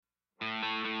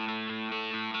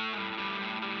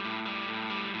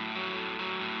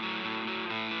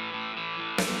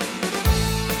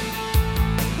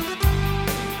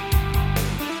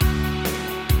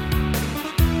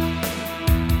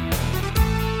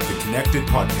Connected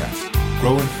Podcast.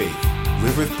 Grow in faith,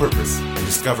 live with purpose, and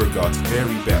discover God's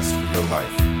very best for your life.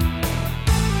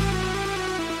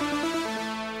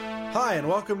 Hi, and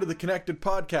welcome to the Connected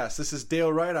Podcast. This is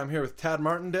Dale Wright. I'm here with Tad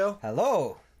Martindale.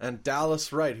 Hello. And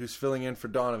Dallas Wright, who's filling in for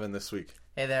Donovan this week.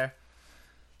 Hey there.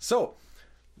 So,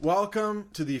 welcome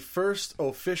to the first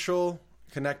official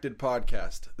Connected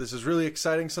Podcast. This is really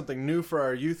exciting, something new for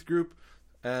our youth group,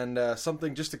 and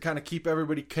something just to kind of keep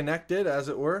everybody connected, as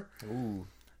it were. Ooh.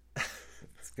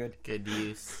 That's good. Good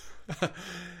use.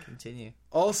 Continue.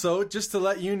 Also, just to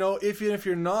let you know, even if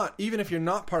you're not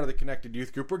part of the Connected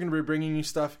Youth Group, we're going to be bringing you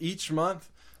stuff each month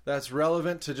that's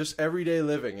relevant to just everyday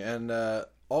living and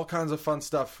all kinds of fun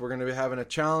stuff. We're going to be having a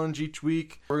challenge each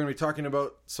week. We're going to be talking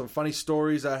about some funny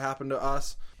stories that happened to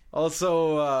us.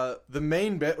 Also, the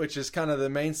main bit, which is kind of the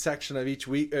main section of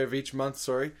each month,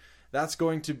 that's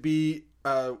going to be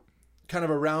kind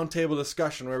of a roundtable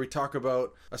discussion where we talk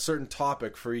about a certain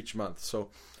topic for each month. So,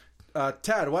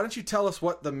 Tad, why don't you tell us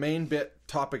what the main bit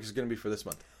topic is going to be for this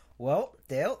month? Well,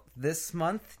 Dale, this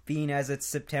month, being as it's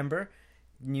September,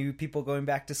 new people going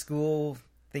back to school,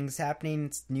 things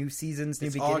happening, new seasons, new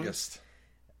It's beginnings. August.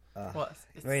 What?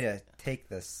 Way to take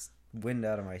this wind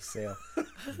out of my sail.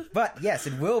 But yes,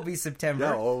 it will be September.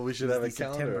 Yeah, well, we should have a It's the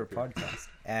calendar September up here. podcast.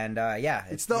 And yeah.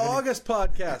 It's the August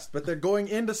podcast, but they're going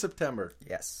into September.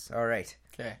 Yes, all right.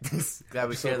 Okay. Glad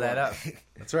we cleared that up.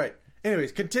 That's right.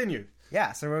 Anyways, continue.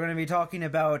 Yeah, so we're going to be talking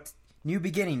about new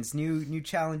beginnings, new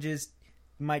challenges,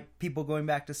 people going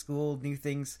back to school, new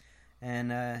things, and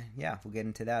yeah, we'll get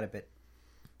into that a bit.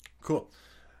 Cool.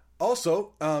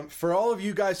 Also, for all of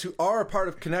you guys who are a part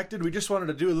of Connected, we just wanted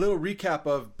to do a little recap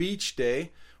of Beach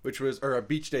Day, a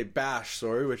Beach Day Bash,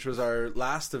 which was our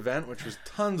last event, which was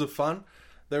tons of fun.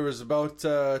 There was about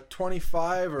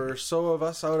 25 or so of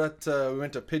us out at, we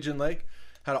went to Pigeon Lake,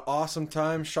 had an awesome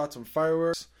time, shot some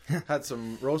fireworks,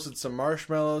 roasted some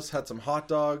marshmallows, had some hot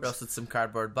dogs. Roasted some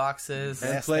cardboard boxes.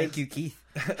 And Yes, played- thank you, Keith.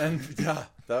 And yeah,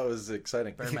 that was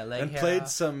exciting. Burned my leg And hair played off.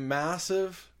 some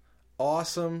massive,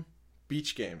 awesome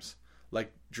beach games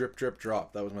like Drip Drip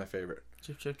Drop. That was my favorite.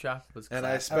 Chip Chip Drop was And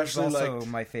classic. That was especially also liked,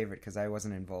 my favorite because I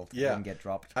wasn't involved. Yeah. I didn't get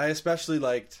dropped. I especially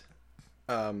liked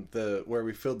where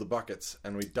we filled the buckets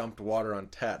and we dumped water on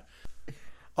Tad.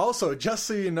 Also, just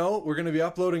so you know, we're going to be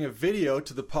uploading a video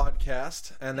to the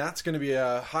podcast, and that's going to be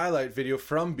a highlight video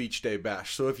from Beach Day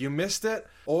Bash. So if you missed it,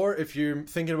 or if you're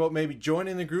thinking about maybe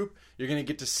joining the group, you're going to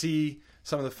get to see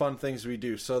some of the fun things we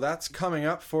do. So that's coming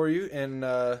up for you in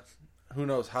who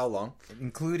knows how long.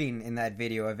 Including in that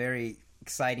video a very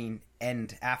exciting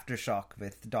end aftershock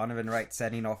with Donovan Wright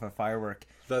setting off a firework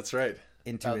That's right.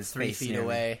 into about his 3 face. feet nearly.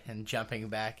 away and jumping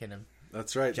back in him.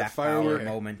 That's right. Jack the Bauer firework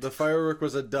moment. The firework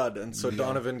was a dud, and so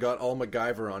Donovan got all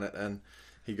MacGyver on it, and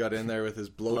he got in there with his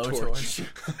blowtorch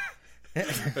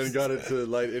and got it to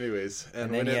light anyways.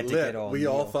 And then when he it had to lit, get all we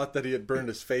all Neil. thought that he had burned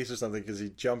his face or something because he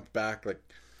jumped back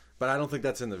But I don't think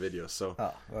that's in the video, so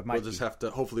Oh, well, it might we'll just be. have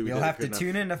to. Hopefully, we You'll did have it to good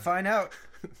tune in to find out.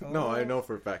 enough. No, I know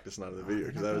for a fact it's not in the video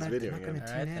because I was videoing it.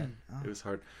 Alright then. It was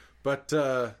hard, but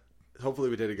hopefully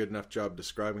we did a good enough job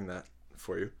describing that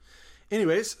for you.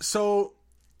 Anyways, so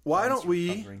why don't we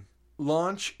recovering.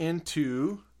 launch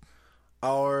into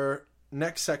our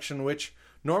next section, which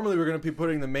normally we're going to be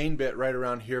putting the main bit right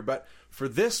around here, but for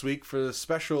this week, for the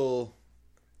special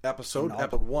episode,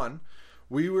 episode 1,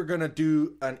 we were going to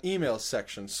do an email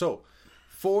section. So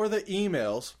for the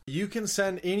emails, you can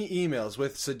send any emails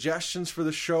with suggestions for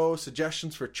the show,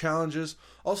 suggestions for challenges,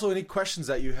 also any questions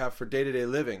that you have for day-to-day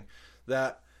living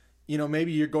that,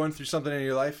 maybe you're going through something in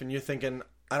your life and you're thinking,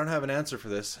 I don't have an answer for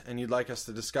this, and you'd like us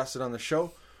to discuss it on the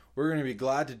show. We're going to be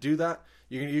glad to do that.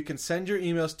 You can send your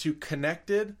emails to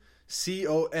connected,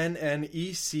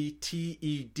 CONNECTED,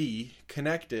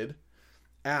 connected,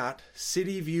 at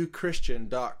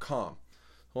cityviewchristian.com.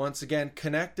 Once again,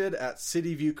 connected at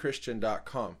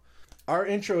cityviewchristian.com. Our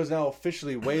intro is now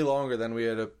officially way longer than we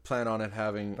had planned on it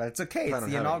having. But it's okay. It's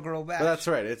the inaugural batch. But that's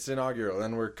right. It's inaugural,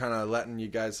 and we're kind of letting you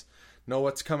guys know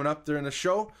what's coming up during the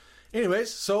show.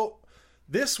 Anyways, so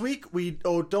this week we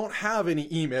don't have any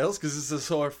emails because this is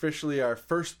so officially our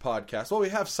first podcast. Well, we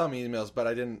have some emails, but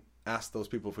I didn't ask those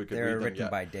people if we could read They're them written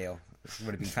yet. by Dale. This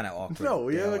would have been kind of awkward. No,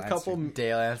 we have Dale a couple. answered.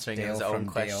 Dale answering Dale his own from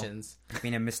Dale. questions. It's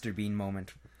been a Mr. Bean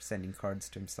moment, sending cards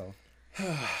to himself.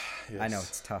 I know,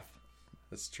 it's tough.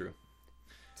 That's true.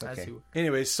 It's As okay. you-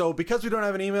 Anyways, so because we don't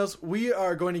have any emails, we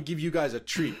are going to give you guys a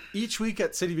treat. Each week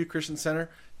at City View Christian Center,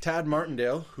 Tad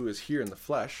Martindale, who is here in the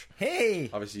flesh. Hey!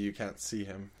 Obviously, you can't see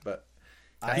him, but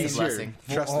That's he's a blessing.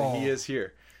 here. Trust me, he is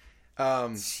here.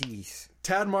 Jeez.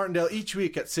 Tad Martindale, each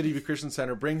week at City View Christian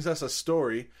Center, brings us a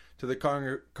story to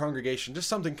the congregation. Just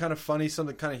something kind of funny,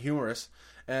 something kind of humorous.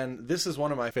 And this is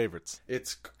one of my favorites.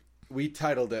 We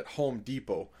titled it Home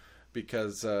Depot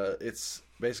because it's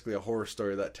basically a horror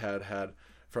story that Tad had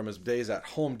from his days at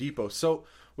Home Depot. So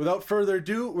without further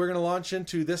ado, we're going to launch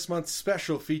into this month's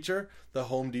special feature, the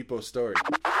Home Depot story.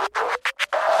 The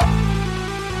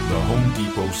Home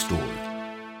Depot story.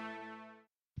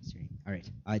 All right.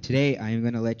 Today I am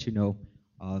going to let you know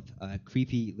of a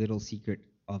creepy little secret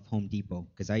of Home Depot,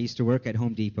 because I used to work at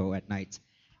Home Depot at nights,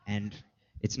 and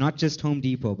it's not just Home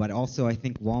Depot, but also I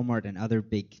think Walmart and other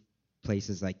big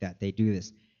places like that. They do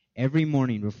this. Every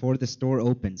morning before the store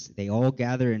opens, they all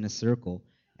gather in a circle,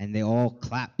 and they all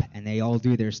clap, and they all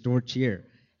do their store cheer.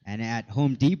 And at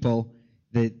Home Depot,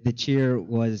 the cheer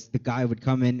was the guy would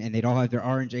come in, and they'd all have their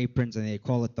orange aprons, and they'd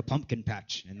call it the pumpkin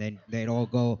patch. And then they'd all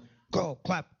go,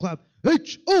 clap, clap,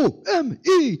 HOMEDEPOT,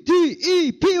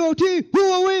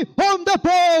 who are we? Home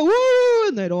Depot, woo!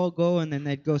 And they'd all go, and then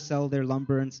they'd go sell their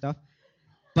lumber and stuff.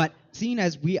 But seeing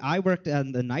as I worked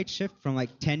on the night shift from like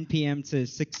 10 p.m. to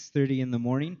 6:30 in the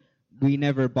morning, we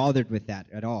never bothered with that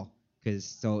at all.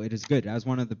 So it was good. That was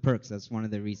one of the perks. That's one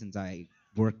of the reasons I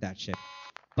worked that shift.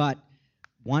 But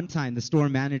one time, the store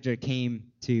manager came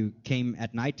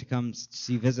at night to come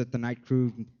visit the night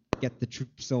crew, get the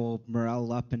troops all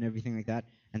morale up and everything like that.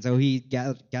 And so he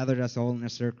gathered us all in a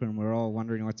circle, and we're all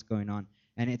wondering what's going on.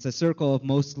 And it's a circle of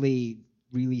mostly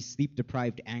really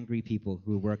sleep-deprived, angry people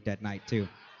who worked at night too.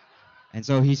 And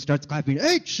so he starts clapping,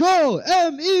 HOMEDEPOT,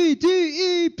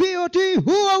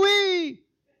 who are we?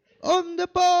 On the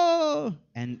ball!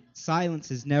 And silence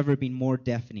has never been more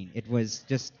deafening. It was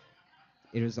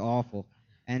awful.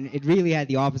 And it really had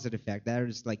the opposite effect. That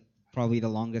was like probably the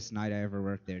longest night I ever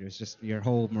worked there. It was just your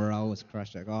whole morale was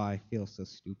crushed. Like, I feel so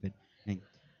stupid. And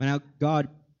now God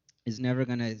is never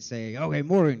going to say, okay,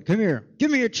 Morgan, come here. Give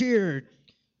me a cheer.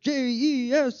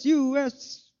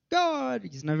 JESUS, God.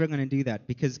 He's never going to do that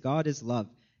because God is love.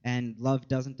 And love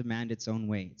doesn't demand its own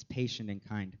way. It's patient and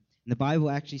kind. And the Bible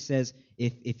actually says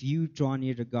if you draw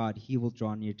near to God, he will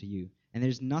draw near to you. And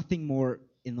there's nothing more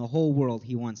in the whole world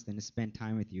he wants than to spend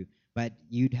time with you. But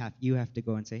you have to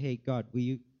go and say, hey, God,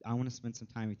 I want to spend some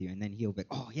time with you. And then he'll be like,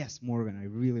 oh, yes, Morgan, I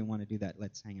really want to do that.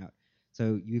 Let's hang out.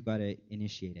 So you've got to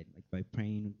initiate it, like by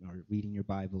praying or reading your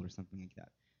Bible or something like that.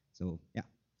 So, yeah.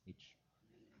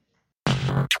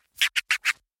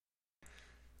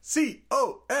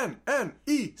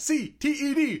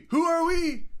 CONNECTED. Who are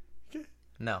we?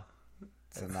 No.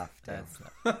 It's enough. That's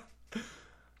not.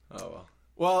 Oh,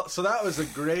 well, so that was a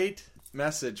great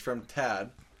message from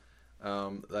Tad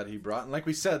that he brought. And like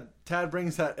we said, Tad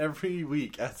brings that every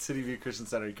week at City View Christian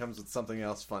Center. He comes with something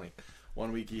else funny.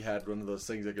 One week he had one of those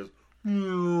things that goes,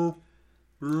 that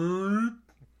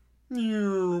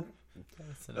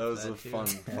was a fun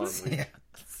week. Yeah.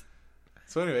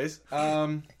 So anyways,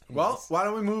 well, why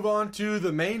don't we move on to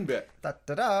the main bit?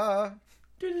 Da-da-da.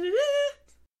 The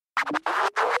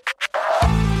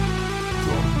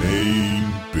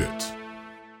main bit.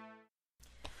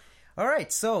 All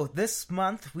right, so this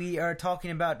month we are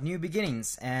talking about new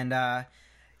beginnings, and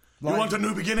you want a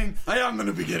new beginning? I am the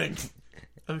new beginning.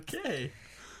 Okay.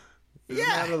 Is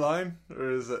that a line,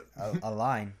 or is it a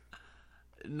line?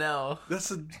 No.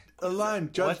 That's a line.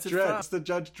 Judge What's it Dredd. from? It's the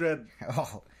Judge Dredd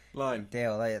Oh, line.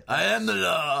 Dale, I am the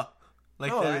law.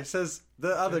 Like No, that. it says the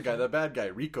other guy, the bad guy,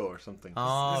 Rico or something.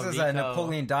 Oh, this is Rico. a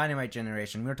Napoleon Dynamite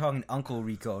generation. We're talking Uncle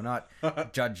Rico, not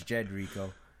Judge Jed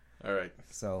Rico. All right.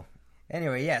 So,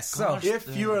 anyway, yes. So, Gosh.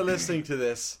 If you are listening to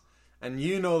this and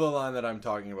you know the line that I'm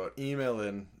talking about, email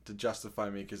in to justify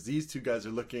me, because these two guys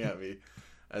are looking at me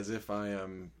as if I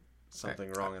am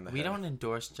something wrong in the We head. don't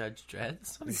endorse Judge Dredd.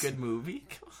 It's not a good movie.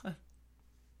 Come on.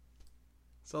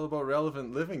 It's all about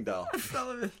relevant living, Dal. In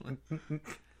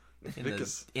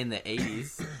Vicus. the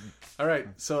 80s. All right,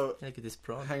 so Look at this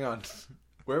prawn. hang on.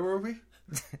 Where were we?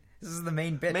 this is the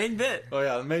main bit. Main bit. Oh,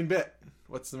 yeah, the main bit.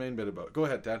 What's the main bit about? Go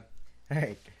ahead, Dad. All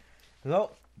right.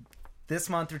 Well, this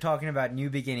month we're talking about new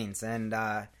beginnings, and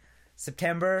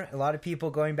September, a lot of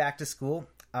people going back to school.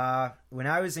 When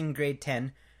I was in grade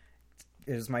 10,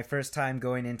 it was my first time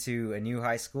going into a new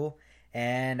high school,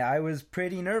 and I was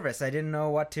pretty nervous. I didn't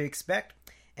know what to expect,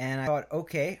 and I thought,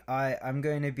 okay, I'm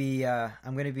going to be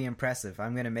impressive.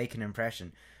 I'm going to make an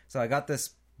impression. So I got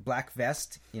this black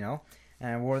vest, and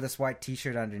I wore this white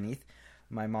T-shirt underneath.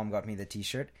 My mom got me the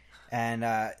T-shirt, and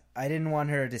I didn't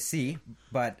want her to see,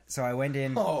 but so I went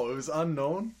in. Oh, it was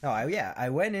unknown? Oh, I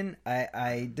went in.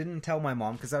 I didn't tell my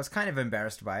mom because I was kind of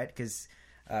embarrassed by it.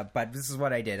 But this is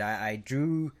what I did. I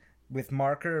drew with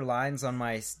marker lines on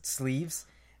my sleeves,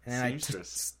 And then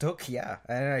Seamstress.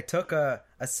 I took a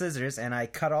scissors and I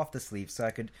cut off the sleeves so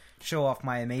I could show off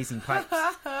my amazing pipes.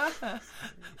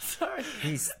 Sorry.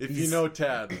 If you know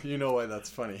Tad, you know why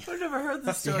that's funny. I've never heard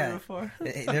this story Yeah. before.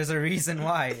 There's a reason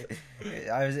why.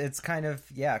 It's kind of,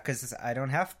 because I don't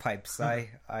have pipes. I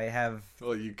have,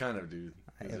 Well, you kind of do.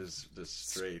 It's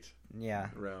just straight, yeah.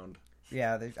 round.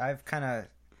 Yeah, I've kind of,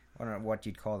 I don't know what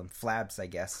you'd call them, flabs, I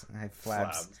guess. I have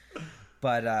flabs. Flabs.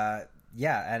 But,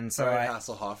 yeah, and so All right,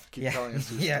 Hasselhoff, keep yeah, telling us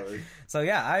your yeah. story. So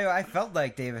yeah, I felt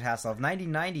like David Hasselhoff.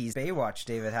 1990s Baywatch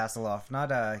David Hasselhoff,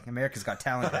 not America's Got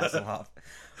Talent Hasselhoff.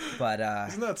 But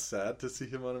Isn't that sad to see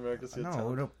him on America's Got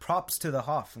Talent? no, props to the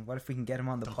Hoff. What if we can get him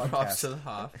on the podcast? Props to the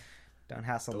Hoff. Don't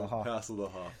hassle the Don't Hoff. hassle the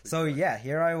Hoff. So yeah,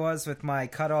 here I was with my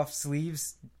cut off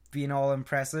sleeves, being all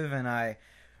impressive, and I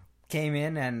came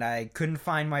in and I couldn't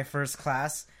find my first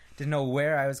class. Didn't know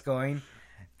where I was going.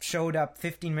 Showed up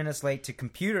 15 minutes late to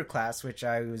computer class, which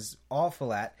I was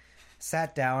awful at.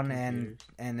 Sat down and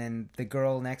then the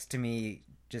girl next to me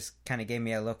just kind of gave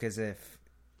me a look as if,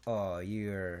 oh,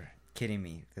 you're kidding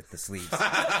me with the sleeves. So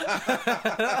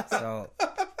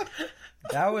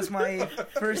that was my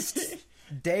first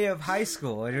day of high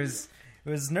school. It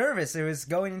was nervous. It was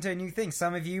going into a new thing.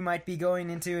 Some of you might be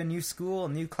going into a new school, a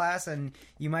new class, and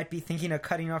you might be thinking of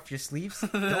cutting off your sleeves.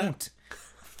 Don't.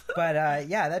 But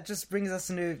yeah, that just brings us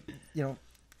into,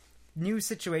 new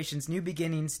situations, new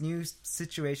beginnings, new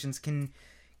situations can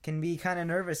be kind of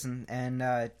nervous.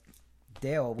 And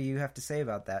Dale, what do you have to say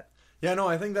about that? Yeah, no,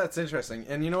 I think that's interesting.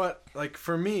 And you know what? Like,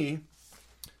 for me,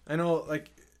 I know,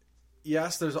 like,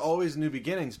 yes, there's always new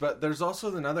beginnings, but there's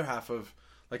also another half of,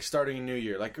 like, starting a new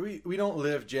year. Like, we don't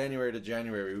live January to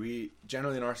January. We,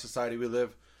 generally in our society, we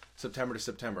live September to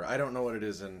September. I don't know what it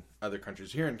is in other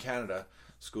countries. Here in Canada,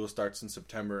 school starts in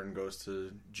September and goes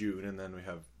to June, and then we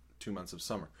have 2 months of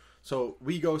summer. So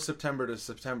we go September to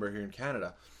September here in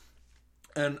Canada.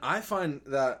 And I find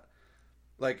that,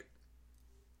 like,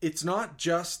 it's not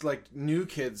just, like, new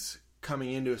kids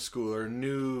coming into a school or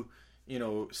new,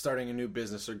 starting a new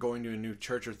business or going to a new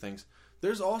church or things.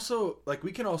 There's also, like,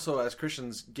 we can also, as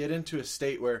Christians, get into a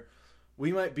state where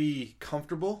we might be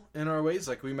comfortable in our ways.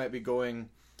 Like, we might be going,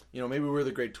 maybe we're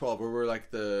the grade 12, where we're,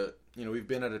 like, we've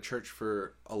been at a church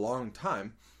for a long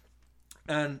time.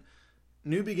 And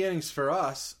new beginnings for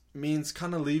us means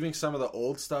kind of leaving some of the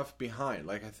old stuff behind.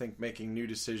 Like, I think making new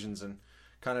decisions and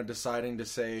kind of deciding to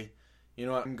say,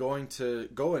 I'm going to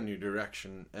go a new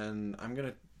direction and I'm going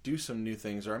to do some new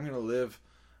things, or I'm going to live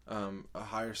a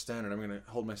higher standard. I'm going to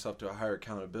hold myself to a higher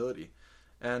accountability.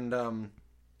 And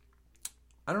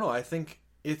I don't know, I think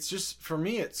it's just, for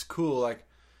me, it's cool, like,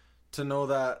 to know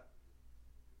that,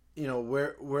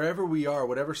 wherever we are,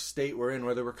 whatever state we're in,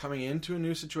 whether we're coming into a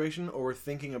new situation or we're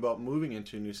thinking about moving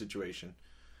into a new situation,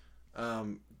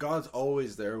 God's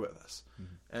always there with us.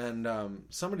 Mm-hmm. And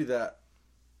somebody that,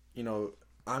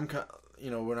 I'm,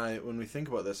 when we think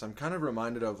about this, I'm kind of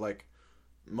reminded of, like,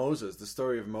 Moses, the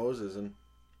story of Moses,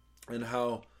 and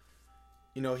how,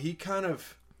 he kind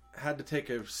of had to take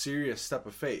a serious step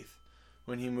of faith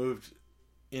when he moved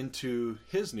into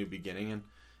his new beginning. And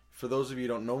for those of you who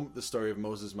don't know the story of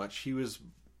Moses much, he was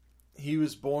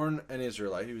born an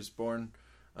Israelite. He was born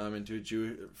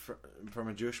from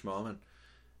a Jewish mom,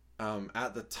 and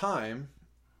at the time,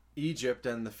 Egypt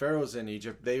and the pharaohs in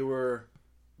Egypt, they were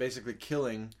basically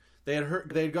killing. They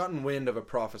had gotten wind of a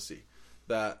prophecy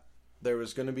that there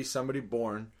was going to be somebody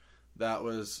born that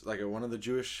was like one of the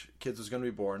Jewish kids was going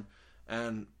to be born,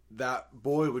 and that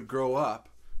boy would grow up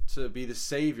to be the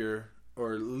savior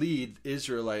or lead the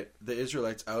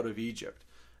Israelites out of Egypt.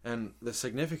 And the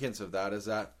significance of that is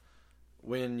that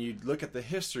when you look at the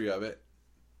history of it,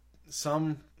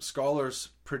 some scholars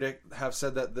have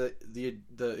said that the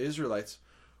Israelites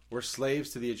were slaves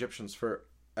to the Egyptians for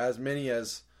as many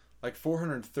as like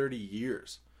 430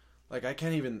 years. Like, I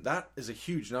can't even, that is a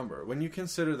huge number. When you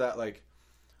consider that, like,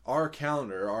 our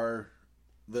calendar,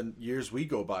 the years we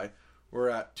go by, we're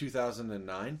at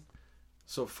 2009.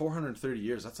 So 430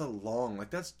 years, that's a long, like,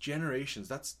 that's generations.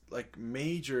 That's, like,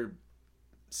 major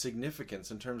significance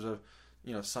in terms of,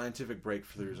 scientific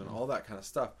breakthroughs and all that kind of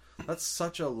stuff. That's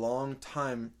such a long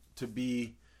time to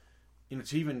be,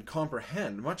 to even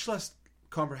comprehend, much less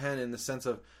comprehend in the sense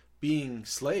of being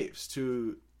slaves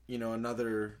to,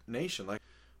 another nation. Like,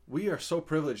 we are so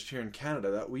privileged here in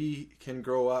Canada that we can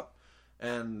grow up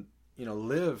and,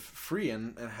 live free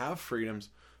and have freedoms.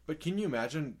 But can you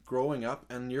imagine growing up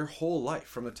and your whole life,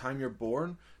 from the time you're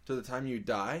born to the time you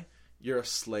die, you're a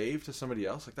slave to somebody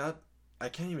else? Like that, I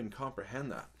can't even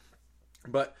comprehend that.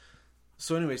 But,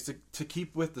 so anyways, to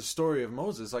keep with the story of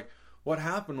Moses, like, what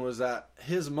happened was that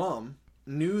his mom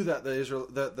knew that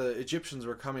the Egyptians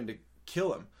were coming to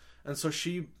kill him. And so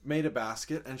she made a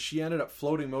basket, and she ended up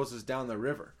floating Moses down the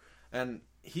river. And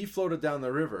he floated down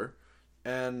the river,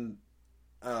 and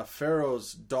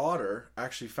Pharaoh's daughter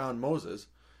actually found Moses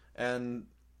and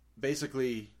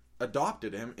basically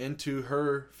adopted him into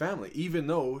her family, even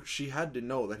though she had to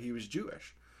know that he was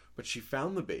Jewish. But she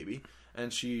found the baby,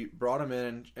 and she brought him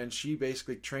in, and she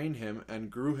basically trained him and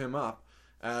grew him up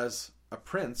as a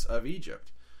prince of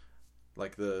Egypt.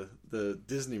 Like the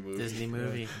Disney movie. Disney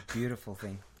movie. Beautiful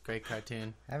thing. Great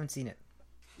cartoon. I haven't seen it.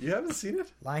 You haven't seen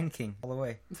it? Lion King, all the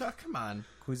way. Oh, come on.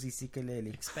 Kuzi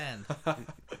Sikeleli. Expand.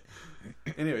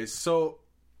 Anyways, so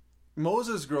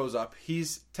Moses grows up.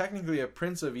 He's technically a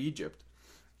prince of Egypt.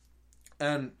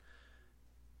 And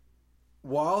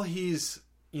while he's,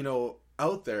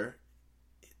 out there,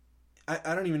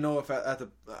 I don't even know if I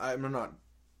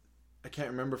can't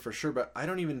remember for sure, but I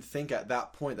don't even think at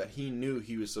that point that he knew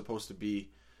he was supposed to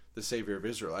be the savior of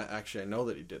Israel. I know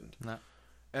that he didn't. No.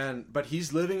 But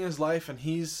he's living his life, and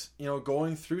he's,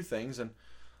 going through things, and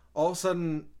all of a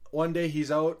sudden one day he's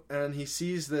out and he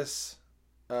sees this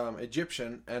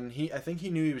Egyptian, and I think he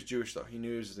knew he was Jewish, though. He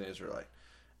knew he was an Israelite.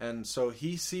 And so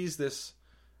he sees this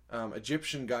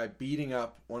Egyptian guy beating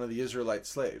up one of the Israelite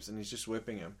slaves, and he's just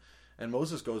whipping him. And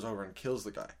Moses goes over and kills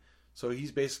the guy. So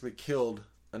he's basically killed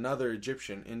another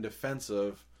Egyptian in defense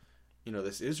of,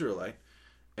 this Israelite.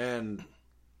 And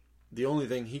the only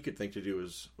thing he could think to do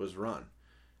was run.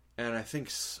 And I think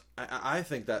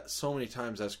that so many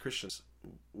times as Christians,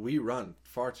 we run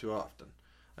far too often.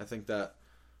 I think that,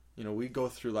 we go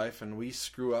through life and we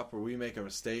screw up, or we make a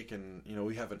mistake, and,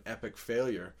 we have an epic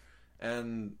failure.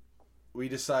 And we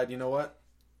decide, what?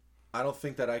 I don't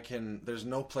think that I can, there's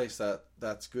no place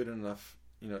that's good enough,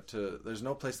 there's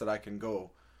no place that I can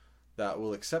go that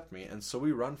will accept me. And so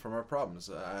we run from our problems.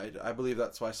 I believe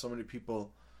that's why so many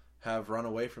people have run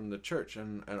away from the church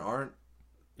and aren't,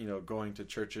 going to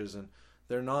churches, and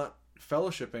they're not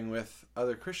fellowshipping with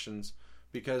other Christians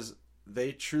because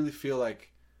they truly feel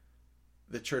like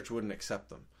the church wouldn't accept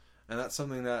them. And that's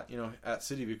something that, at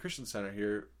City View Christian Center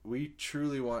here, we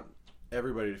truly want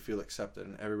everybody to feel accepted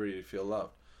and everybody to feel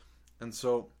loved. And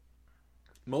so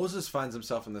Moses finds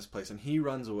himself in this place, and he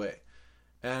runs away.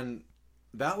 And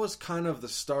that was kind of the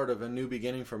start of a new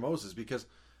beginning for Moses, because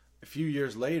a few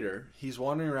years later, he's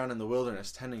wandering around in the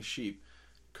wilderness tending sheep,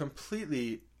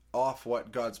 completely off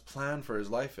what God's plan for his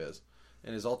life is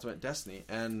and his ultimate destiny.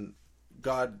 And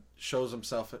God shows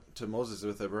himself to Moses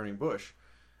with a burning bush.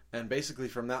 And basically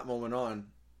from that moment on,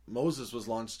 Moses was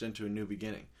launched into a new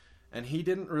beginning. And he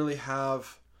didn't really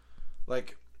have,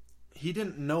 he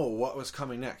didn't know what was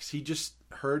coming next. He just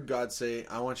heard God say,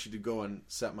 I want you to go and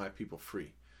set my people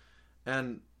free.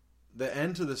 And the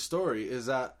end to the story is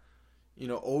that,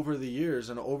 over the years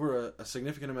and over a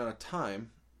significant amount of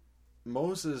time,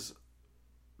 Moses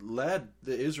led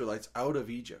the Israelites out of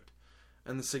Egypt.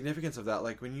 And the significance of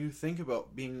that, when you think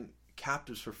about being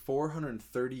captives for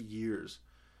 430 years,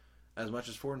 as much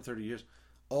as 430 years,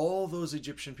 all those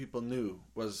Egyptian people knew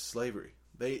was slavery.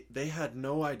 They had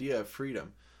no idea of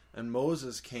freedom. And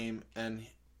Moses came, and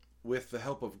with the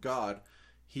help of God,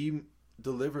 he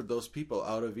delivered those people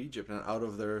out of Egypt and out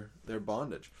of their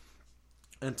bondage.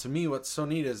 And to me, what's so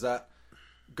neat is that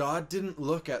God didn't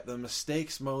look at the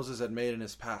mistakes Moses had made in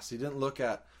his past. He didn't look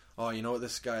at,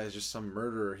 this guy is just some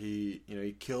murderer.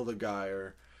 He killed a guy,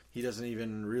 or he doesn't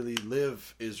even really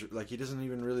live he doesn't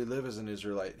even really live as an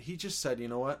Israelite. He just said,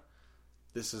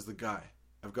 this is the guy.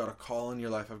 I've got a call in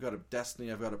your life. I've got a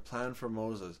destiny. I've got a plan for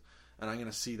Moses, and I'm going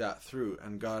to see that through.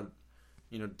 And God,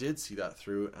 did see that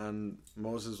through, and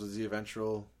Moses was the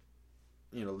eventual,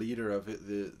 leader of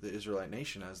the Israelite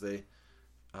nation as they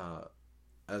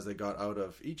got out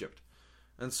of Egypt.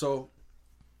 And so,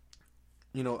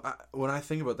 when I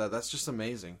think about that, that's just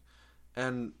amazing.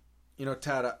 And,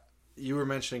 Tad, you were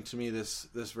mentioning to me this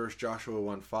verse, Joshua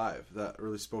 1:5, that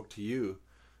really spoke to you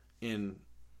in,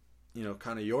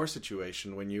 kind of your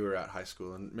situation when you were at high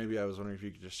school. And maybe I was wondering if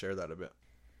you could just share that a bit.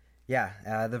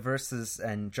 Yeah, the verses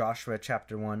in Joshua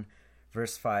chapter 1,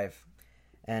 verse 5.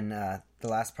 And the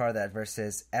last part of that verse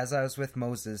says, as I was with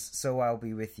Moses, so I'll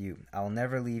be with you. I'll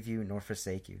never leave you nor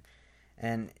forsake you.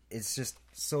 And it's just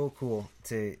so cool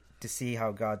to see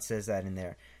how God says that in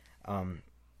there.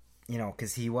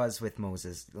 Because he was with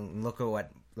Moses. Look at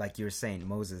what, like you were saying,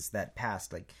 Moses, that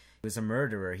past, he was a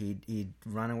murderer. He'd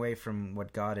run away from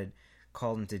what God had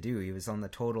called him to do. He was on the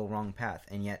total wrong path.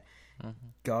 And yet,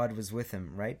 God was with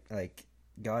him, right?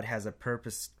 God has a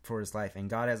purpose for his life, and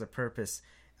God has a purpose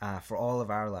for all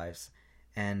of our lives.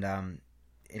 And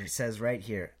it says right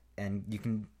here, and you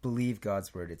can believe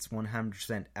God's word. It's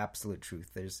 100% absolute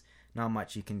truth. There's not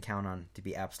much you can count on to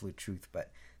be absolute truth,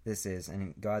 but this is.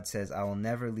 And God says, I will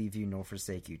never leave you nor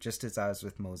forsake you. Just as I was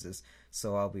with Moses,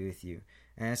 so I'll be with you.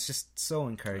 And it's just so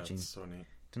encouraging. That's so neat.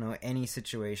 To know any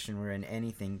situation we're in,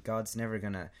 anything, God's never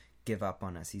going to give up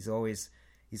on us. He's always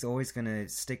going to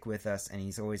stick with us, and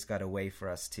he's always got a way for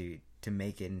us to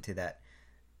make it into that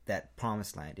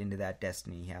promised land, into that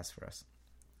destiny he has for us.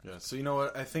 Yeah, so you know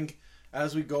what? I think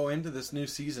as we go into this new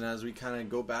season, as we kind of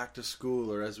go back to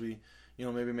school, or as we,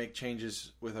 maybe make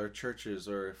changes with our churches,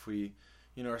 or if we,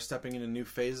 are stepping into new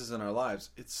phases in our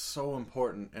lives, it's so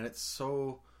important, and it's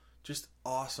so just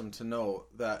awesome to know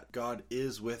that God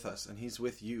is with us, and he's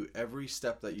with you every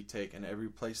step that you take and every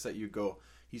place that you go.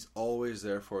 He's always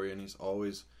there for you, and he's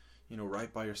always,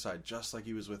 right by your side, just like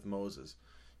he was with Moses,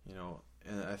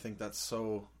 and I think that's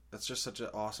just such an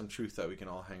awesome truth that we can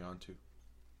all hang on to.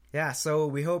 Yeah, so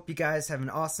we hope you guys have an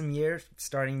awesome year,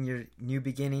 starting your new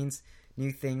beginnings,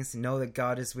 new things. Know that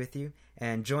God is with you,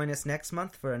 and join us next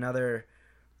month for another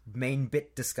main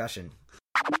bit discussion.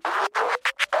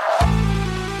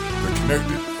 The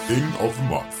Connected Thing of the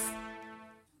Month.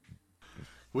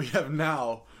 We have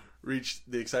now reached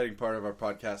the exciting part of our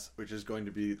podcast, which is going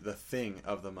to be the thing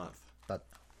of the month.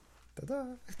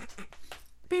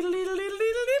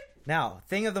 Now,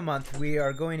 thing of the month, we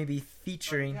are going to be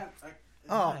featuring...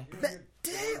 Dale!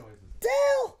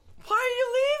 Why are you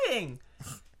leaving?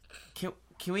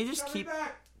 Can we just keep...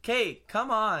 Okay,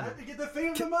 come on. I have to get the thing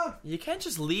of the month. You can't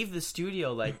just leave the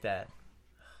studio like that.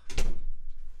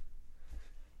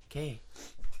 Okay.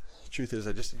 Truth is,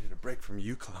 I just needed a break from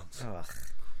you clowns. Ugh.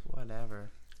 Whatever.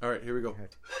 All right, here we go. Do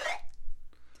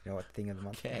you know what thing of the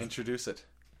month Okay. is? Introduce it.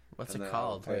 What's And it then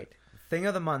called? I'll play it. Thing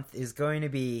of the month is going to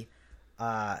be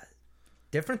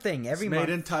different thing every It's made month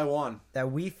in Taiwan.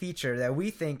 that we feature that we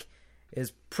think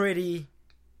is pretty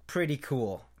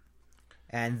cool.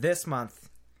 And this month,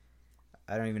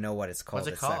 I don't even know what it's called. What's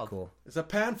it It's called? that cool. It's a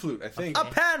pan flute, I think. A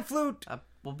pan flute.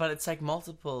 Well, but it's like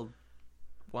multiple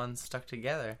ones stuck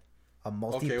together. A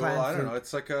multi-pan Okay, well, I don't flute. know.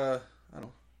 It's like a... I don't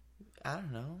know. I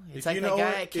don't know. It's If like you that know guy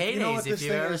what- at if you know what Katie's. this If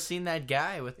you've thing ever is- seen that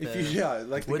guy with If the... you,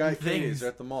 like the guy wooden at Katie's things. or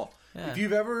at the mall. Yeah.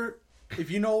 If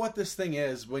you know what this thing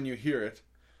is when you hear it,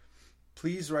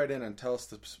 please write in and tell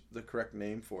us the correct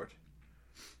name for it.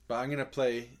 But I'm going to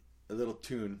play a little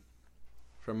tune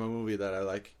from a movie that I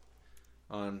like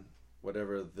on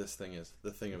whatever this thing is,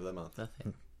 the thing of the month. The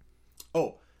thing.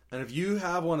 Oh, and if you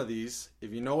have one of these,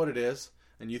 if you know what it is,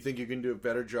 and you think you can do a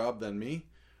better job than me,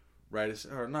 write us,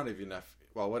 or not even enough,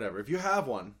 well, whatever. If you have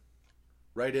one,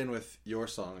 write in with your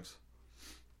songs.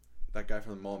 That guy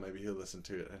from the mall, maybe he'll listen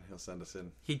to it and he'll send us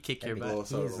in. He'd kick your Blow butt.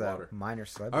 us out of He's the a water. minor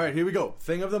celebrity. All right, here we go.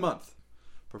 Thing of the month,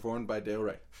 performed by Dale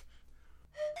Ray.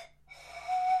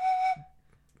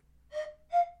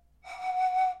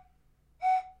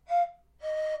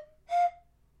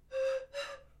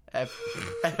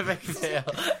 Epic fail.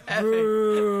 Epic.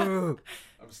 Boo.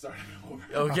 I'm starting over.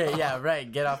 Okay, yeah, right.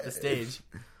 Get off the stage.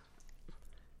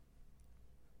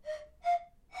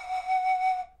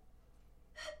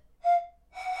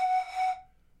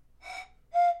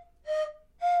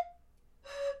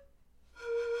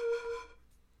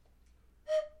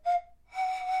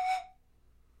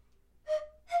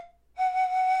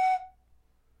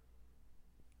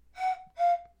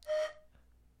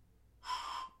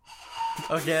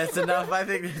 Okay, that's enough. I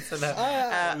think that's enough.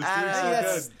 I think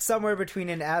that's good. somewhere between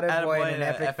an attaboy and an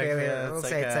epic failure. We'll It's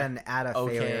say like it's an atta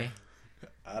failure.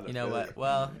 Okay. You know what?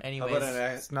 Well, How anyways, about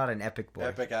an It's not an epic boy.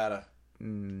 epic Ada?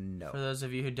 No. for those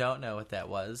of you who don't know what that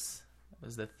was, it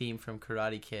was the theme from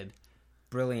Karate Kid.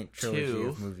 Brilliant trilogy Two.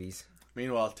 of movies.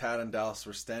 Meanwhile, Tad and Dallas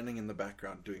were standing in the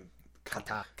background doing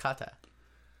kata. Kata.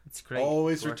 It's great.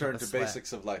 Always Work return with to the sweat.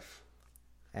 basics of life.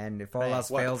 And if all Right. else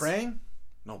What, fails, praying?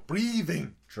 No,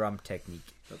 breathing. drum technique.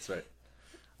 That's right.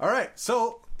 All right,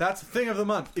 so that's the thing of the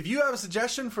month. If you have a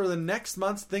suggestion for the next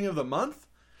month's thing of the month,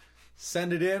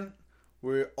 send it in.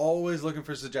 We're always looking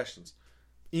for suggestions.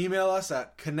 Email us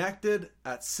at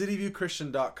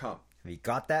connected@cityviewchristian.com. Have you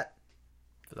got that?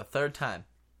 For the third time.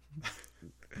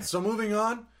 So moving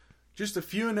on, just a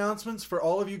few announcements for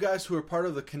all of you guys who are part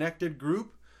of the Connected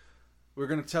group. We're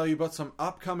going to tell you about some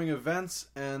upcoming events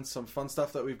and some fun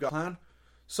stuff that we've got planned.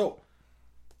 So,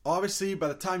 obviously, by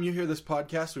the time you hear this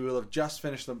podcast, we will have just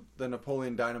finished the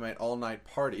Napoleon Dynamite all-night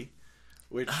party,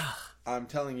 which I'm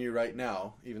telling you right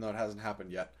now, even though it hasn't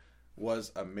happened yet,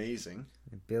 was amazing.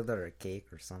 Build her a cake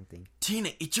or something.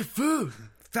 Tina, eat your food.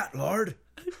 Fat lord.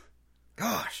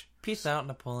 Gosh. Peace out,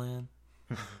 Napoleon.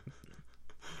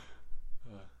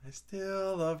 I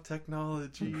still love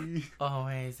technology.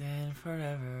 Always and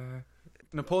forever.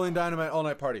 Napoleon Dynamite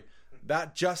all-night party.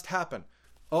 That just happened.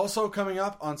 Also coming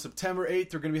up on September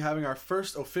 8th, we're going to be having our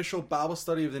first official Bible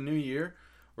study of the new year.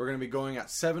 We're going to be going at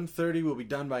 7:30. We'll be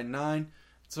done by 9.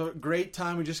 It's a great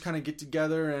time. We just kind of get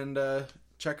together and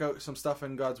check out some stuff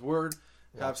in God's Word.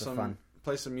 Lots of fun.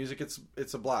 Play some music.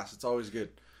 It's a blast. It's always good.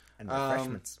 And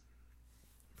refreshments.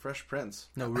 Fresh Prince.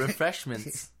 No,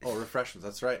 refreshments. Oh, refreshments.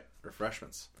 That's right.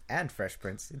 Refreshments. And Fresh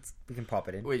Prince. We can pop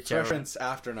it in. Fresh Prince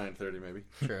after 9:30 maybe.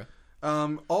 True.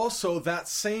 Also, that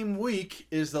same week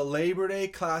is the Labor Day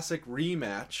Classic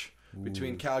rematch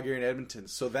between Calgary and Edmonton.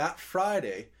 So that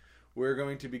Friday, we're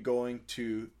going to be going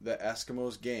to the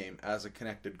Eskimos game as a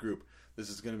connected group. This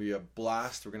is going to be a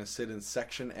blast. We're going to sit in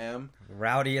Section M.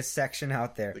 Rowdiest section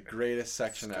out there. The greatest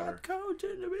section ever. Coach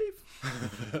in the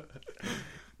beef.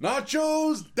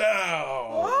 Nachos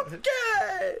down!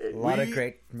 Okay! A lot of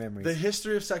great memories. The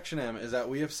history of Section M is that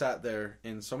we have sat there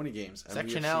in so many games. And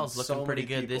Section we have L is seen looking so pretty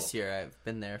many good people. this year. I've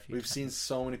been there a few We've times. seen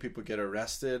so many people get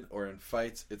arrested or in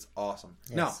fights. It's awesome.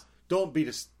 Yes. Now,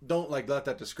 don't let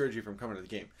that discourage you from coming to the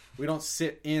game. We don't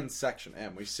sit in Section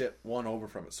M. We sit one over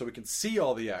from it, so we can see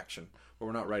all the action, but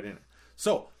we're not right in it.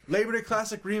 So, Labor Day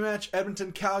Classic rematch,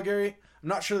 Edmonton, Calgary. I'm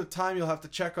not sure the time. You'll have to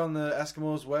check on the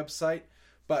Eskimos website,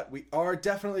 but we are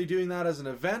definitely doing that as an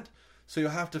event. So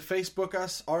you'll have to Facebook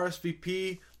us,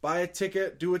 RSVP, buy a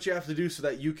ticket, do what you have to do so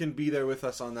that you can be there with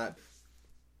us on that.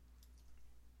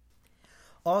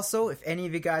 Also, if any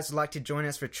of you guys would like to join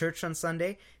us for church on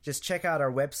Sunday, just check out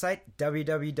our website,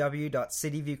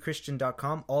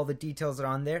 www.cityviewchristian.com. All the details are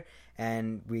on there,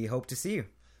 and we hope to see you.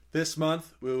 This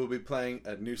month, we will be playing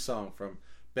a new song from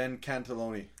Ben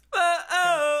Cantaloni.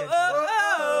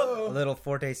 A little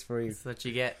foretaste for you. That's what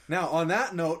you get. Now, on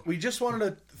that note, we just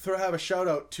wanted to have a shout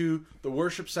out to the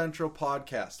Worship Central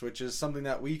podcast, which is something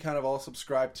that we kind of all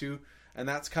subscribe to, and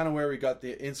that's kind of where we got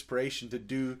the inspiration to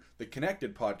do the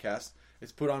Connected podcast.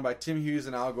 It's put on by Tim Hughes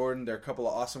and Al Gordon. They're a couple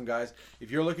of awesome guys.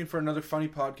 If you're looking for another funny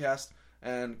podcast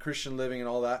and Christian living and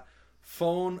all that,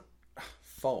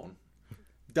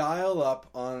 dial up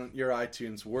on your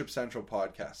iTunes Worship Central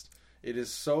podcast. It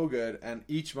is so good, and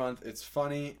each month it's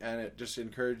funny, and it just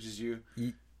encourages you.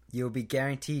 You'll be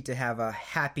guaranteed to have a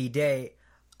happy day.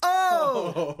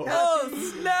 Oh,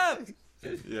 snap!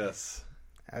 Yes.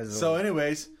 So,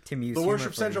 anyways, Tim Hughes the humor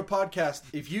Worship for you. Central podcast,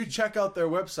 if you check out their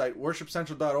website,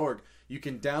 worshipcentral.org, you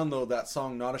can download that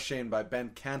song Not Ashamed by Ben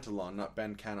Cantalon, not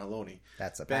Ben Cantaloni.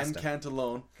 That's a Ben pasta.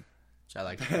 Cantalone. Which I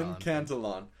like to Ben call him.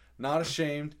 Cantalon. Not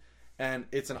Ashamed. And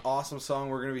it's an awesome song.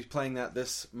 We're going to be playing that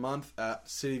this month at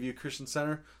City View Christian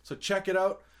Center. So check it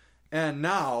out. And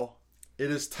now it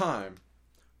is time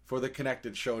for the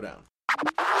Connected Showdown.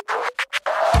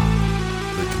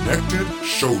 The Connected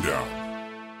Showdown.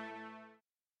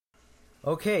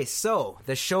 Okay, so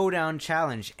the Showdown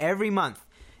Challenge. Every month,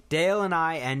 Dale and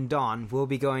I and Don will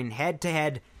be going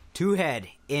head-to-head, two-head,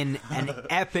 in an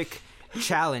epic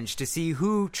challenge to see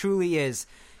who truly is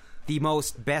the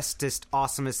most, bestest,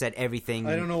 awesomest at everything.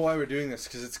 I don't know why we're doing this,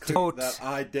 because it's clear Quote that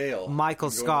I, Dale, Michael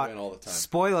am going to Scott, win all the time.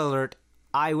 spoiler alert,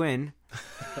 I win.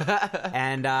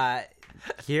 And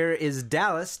here is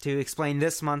Dallas to explain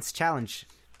this month's challenge.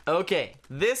 Okay,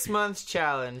 this month's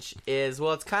challenge is,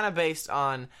 well, it's kind of based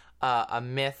on a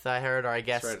myth I heard, or I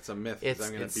guess That's right, it's a myth, 'cause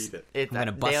I'm going to beat it. I'm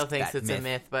gonna bust Dale thinks that it's myth. a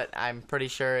myth, but I'm pretty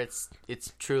sure it's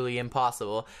truly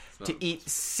impossible to eat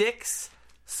 6.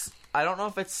 I don't know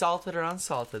if it's salted or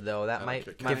unsalted though. That might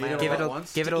Can I eat them give all it at a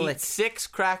once? give it a eat lick. 6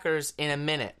 crackers in a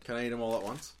minute. Can I eat them all at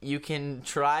once? You can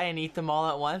try and eat them all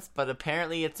at once, but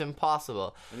apparently it's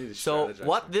impossible. I need to So strategize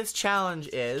what now. this challenge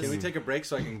is Can we take a break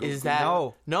so I can go? is that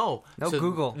No no No So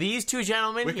Google. These two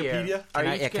gentlemen Wikipedia? here Can are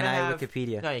I- each yeah, can gonna I have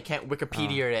Wikipedia? No, you can't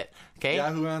Wikipedia it. Okay.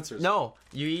 Yahoo Answers. No,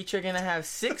 you each are gonna have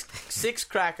 6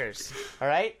 crackers. All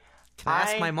right. Can I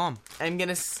ask my mom? I'm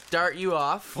gonna start you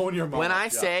off. Phone your mom when up. I Yeah,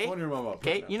 say. phone your mom up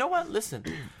Okay. right now. You know what? Listen.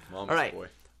 Mom's All right. boy.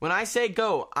 When I say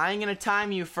go, I'm gonna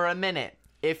time you for a minute.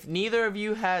 If neither of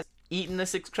you has eaten the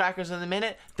 6 crackers in a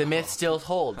minute, the myth still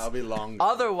holds. I'll be long.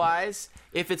 Otherwise,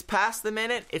 if it's past the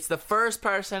minute, it's the first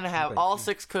person to have all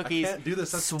 6 cookies can't do this.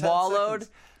 That's 10 swallowed.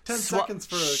 seconds. 10 seconds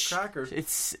for a Shh. cracker.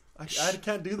 It's I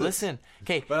can't do this. Listen,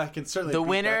 okay. But I can certainly The beat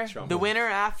winner, that chum. the winner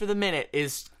after the minute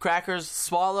is crackers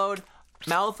swallowed,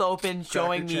 mouth open,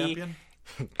 showing Cracker me champion?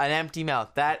 an empty mouth.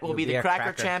 That will You'll be be the a cracker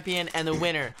cracker. champion and the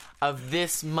winner of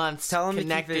this month's Tell him to keep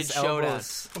Connected his Showdown.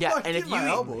 elbows. Yeah, Fuck, and keep my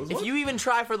elbows. if What? you even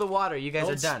try for the water, you guys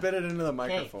Don't are done. spit it into the Hey,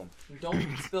 microphone.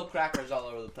 don't spill crackers all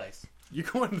over the place. You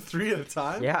going 3 at a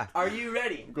time? Yeah. Are you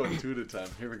ready? I'm going 2 at a time.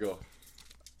 Here we go.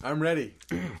 I'm ready.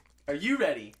 Are you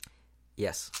ready?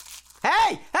 Yes.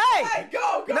 Hey! Hey! Hey,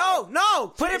 go! No! No!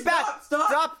 Put Hey, it back!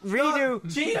 Stop!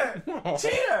 Redo! Cheater!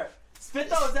 Cheater! Spit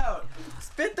those out.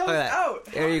 Spit those Look at that. out.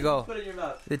 There you go. Put it in your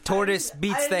mouth. The tortoise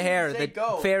beats the hare. The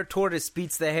fair tortoise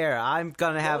beats the hare. I'm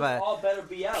gonna have a all better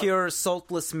be out. pure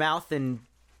saltless mouth, and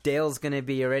Dale's gonna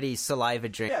be already saliva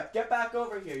drink. Yeah, get back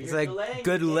over here. It's You're a delaying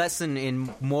good the game. lesson in You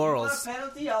want morals. a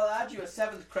penalty? I'll add you a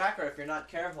 7th cracker if you're not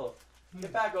careful.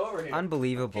 Get back over here.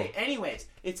 Unbelievable. Okay, anyways,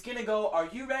 it's gonna go, are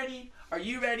you ready? Are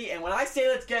you ready? And when I say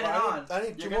let's get it on, I need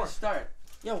you're two gonna more. start.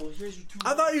 Yeah, well, here's your 2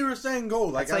 I thought you were saying go,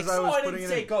 like That's as like- I was I putting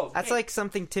didn't it say in. go. That's Hey, like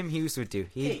something Tim Hughes would do.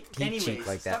 He'd anyways, cheat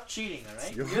like stop that. cheating,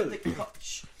 alright? You're You're right.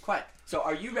 shh, quiet. So,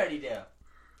 are you ready, Dale?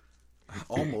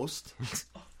 Almost.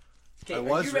 Okay, I are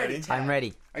was you ready? ready. Tad? I'm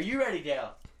ready. Are you ready,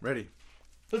 Dale? Ready.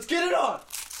 Let's get it on!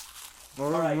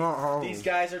 All Alright, these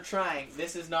guys are trying.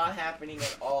 This is not happening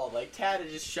at all. Like, Tad has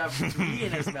just shoved 3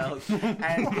 in his mouth,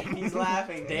 and he's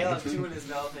laughing. Dale has 2 in his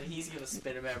mouth, and he's gonna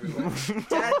spit him everywhere.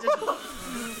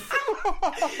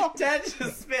 Tad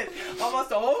just spit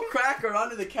almost a whole cracker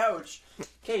onto the couch.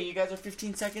 Okay, you guys are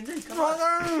 15 seconds in. Come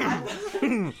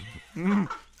on.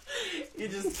 You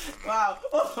just, wow.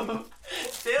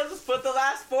 Dale just put the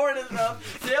last 4 in his mouth.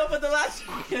 Dale put the last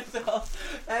 4 in his mouth.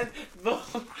 And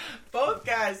both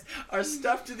guys are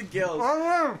stuffed to the gills.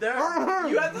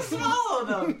 You have to swallow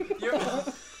them.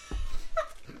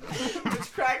 There's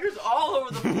crackers all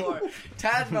over the floor.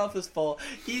 Tad's mouth is full.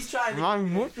 He's trying to...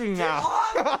 I'm looking now.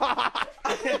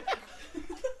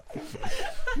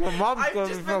 My mom's I've going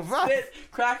just to been so fast. spit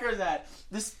crackers at.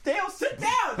 Dale, sit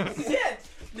down! Sit!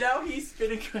 Now he's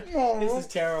spitting This is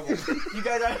terrible. You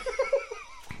guys are...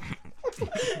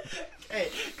 Hey,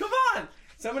 come on!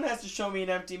 Someone has to show me an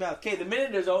empty mouth. Okay, the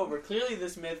minute is over. Clearly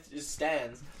this myth just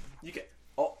stands. You can...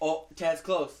 Oh, Tad's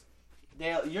close.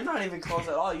 Dale, you're not even close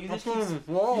at all. You just keep...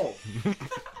 Whoa.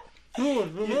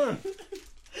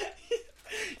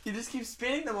 You just keep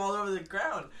spinning them all over the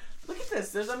ground. Look at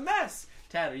this. There's a mess.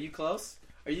 Tad, are you close?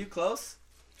 Are you close?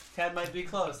 Tad might be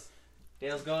close.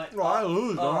 Dale's going... Well, I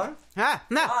lose, don't I? Ah,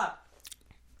 nah. Ah.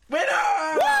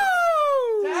 Winner!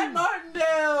 Woo! Tad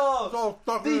Martindale! So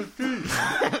stuck in his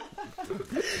teeth.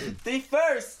 The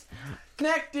first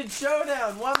connected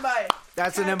showdown won by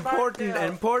That's an Tad Martindale.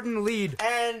 important lead.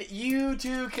 And you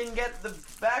two can get the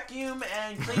vacuum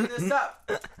and clean this up.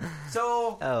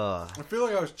 So, Oh. I feel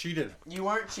like I was cheated. you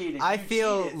weren't cheating. I You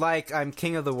feel cheated. like I'm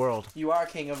king of the world. You are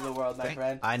king of the world, my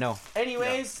friend. I know.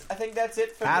 Anyways, I think that's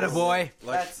it for Attaboy. this.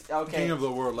 Like That's okay. King of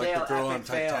the world, like Dale, the girl on epic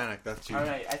fail. Titanic. That's you. All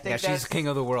right, I think Yeah, that's she's king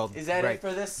of the world. Is that right. it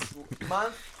for this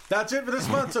month? That's it for this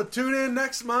month. So tune in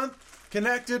next month.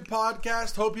 Connected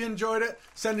podcast. Hope you enjoyed it.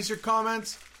 Send us your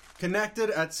comments.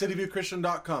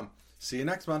 Connected@cityviewchristian.com. See you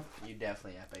next month. You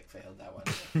definitely epic failed that one.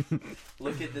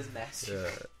 Look at this mess.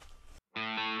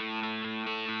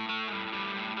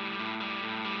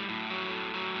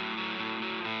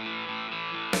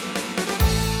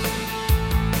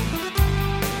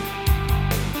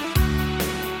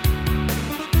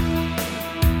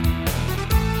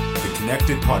 The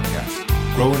Connected Podcast.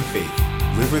 Grow in faith,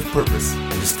 live with purpose,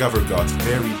 and discover God's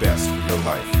very best for your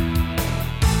life.